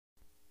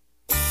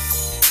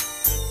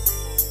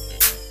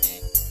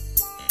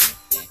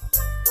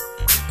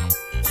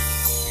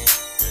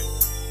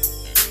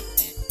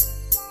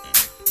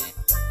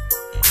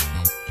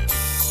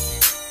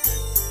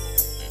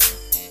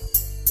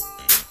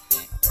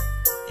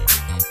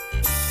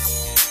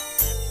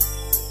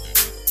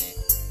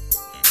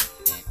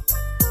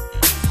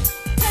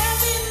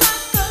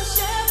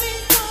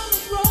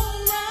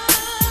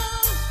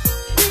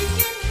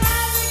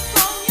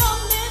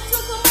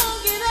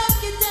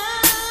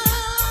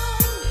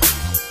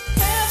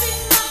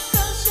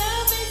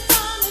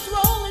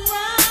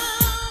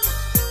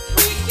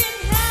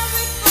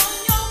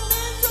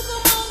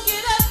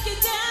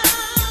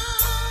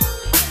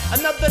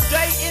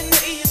Day in the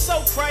E is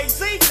so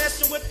crazy.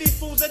 Messing with these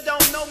fools that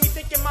don't know me,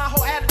 thinking my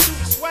whole attitude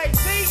is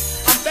crazy.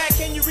 I'm back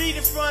and you read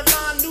it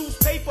frontline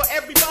newspaper.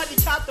 Everybody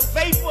caught the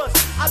vapors.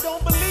 I don't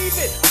believe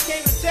it. I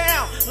came to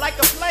town like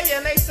a player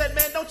and they said,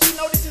 man, don't you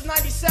know this is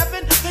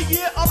 97? The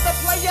year of the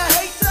player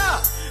hater.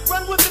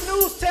 Run with the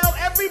news, tell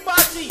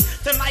everybody.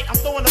 Tonight I'm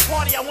throwing a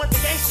party, I want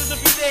the gangsters to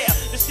be there.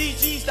 The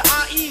CGs, the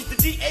IEs, the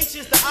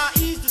DHs, the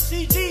IEs, the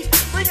CGs.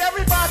 Bring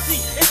everybody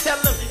and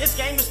tell them this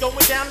game is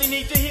going down. They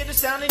need to hear the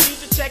sound, they need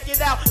to check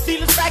it out.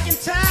 Dealers back in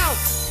town.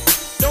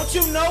 Don't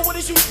you know what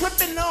is you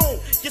tripping on?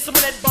 Get some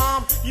of that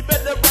bomb, you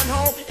better run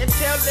home and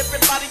tell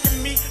everybody to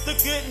meet the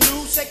good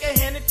news. Shake a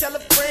hand and tell a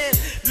friend.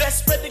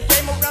 Let's spread the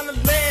game around the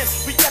land.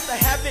 We got to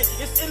have it,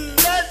 it's in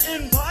that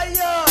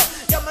empire.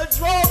 Got my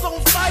drawers on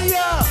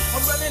fire.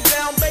 I'm running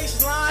down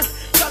baseline,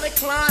 trying to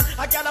climb.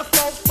 I got a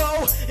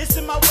fofo, it's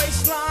in my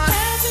waistline.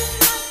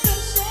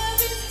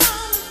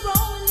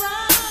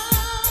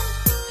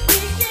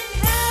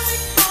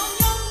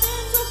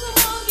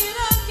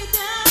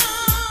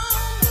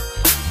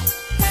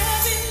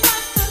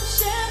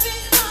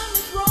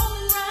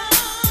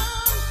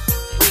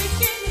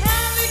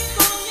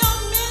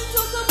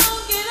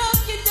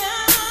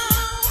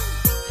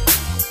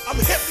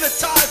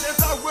 As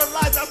I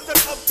realize I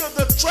step up to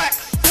the track.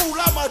 Fool,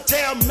 I'm a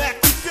damn Mac.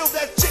 You feel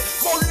that shit?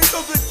 More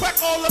niggas and crack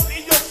all up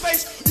in your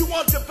face. You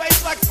want the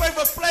bass like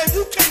Flavor Flav?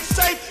 You can't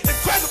say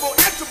incredible,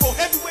 enterable,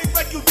 heavyweight,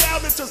 break you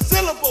down into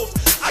syllables.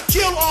 I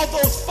kill all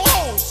those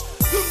foes.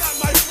 You not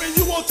my friend.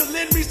 You want to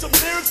lend me some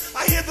lyrics?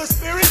 I hear the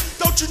spirit.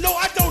 Don't you know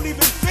I don't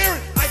even fear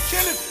it? I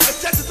kill it. I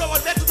set it up. I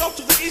let it up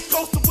to the East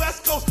Coast, the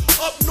West Coast,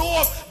 up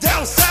north,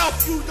 down south.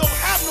 You don't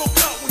have no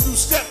cut when you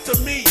step to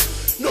me.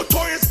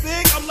 Notorious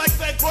big, I'm like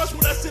that Grush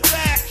when I sit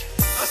back.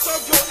 I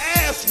serve your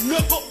ass,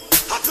 nigga.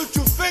 How could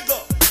you figure?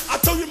 I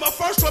told you my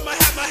first time I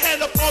had my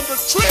hand up on the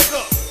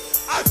trigger.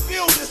 I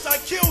feel this, I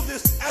kill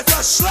this. As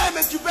I slam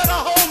it, you better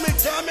hold me,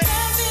 damn it.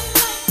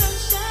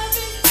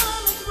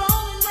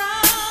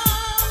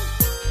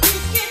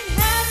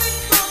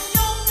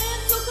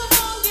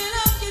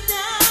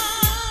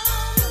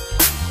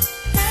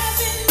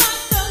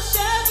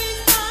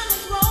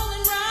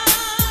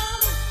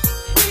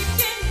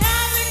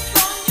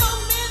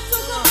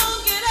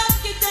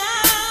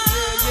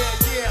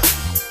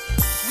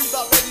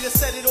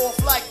 Set it off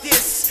like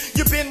this.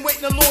 You've been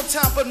waiting a long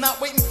time, but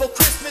not waiting for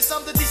Christmas.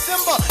 I'm the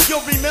December.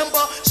 You'll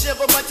remember,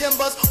 shiver my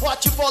timbers.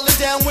 Watch you falling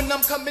down when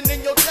I'm coming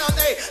in your town.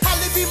 Hey,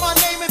 Holly be my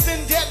name and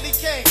then Deadly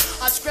came.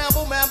 I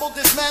scramble, mamble,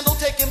 dismantle,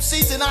 take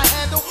MCs and I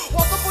handle.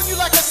 Walk up on you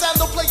like a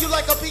sandal, play you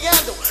like a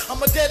piano.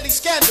 I'm a deadly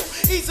scandal.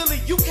 Easily,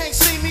 you can't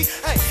see me.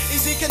 Hey,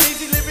 easy can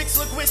easy lyrics,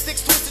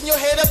 linguistics, twisting your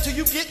head up till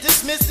you get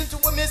dismissed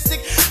into a mystic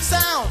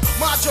sound.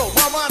 Majo,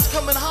 my rhymes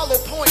coming hollow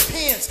point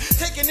pins.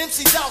 Taking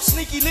MCs out,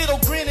 sneaky little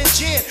grin and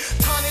gin.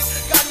 Tonic,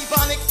 got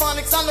ebonic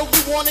phonics, I know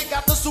you want it.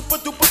 Got the super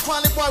duper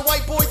chronic, why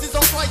white boys is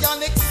on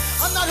cryonics.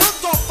 I'm not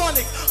hooked on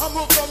phonics, I'm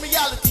hooked on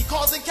reality.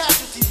 Causing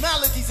casualties,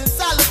 maladies, and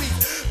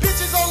salaries.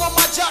 Bitches all on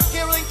my jock,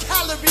 carrying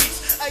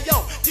calories. Hey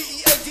yo,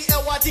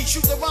 D-E-A-D-L-Y-D,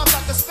 shoot the rhymes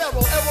like a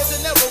sparrow. Arrows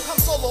and arrow, come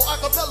solo,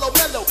 acapella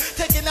mellow.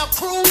 Taking out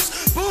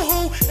crews,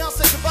 boo-hoo. Now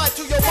say goodbye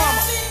to your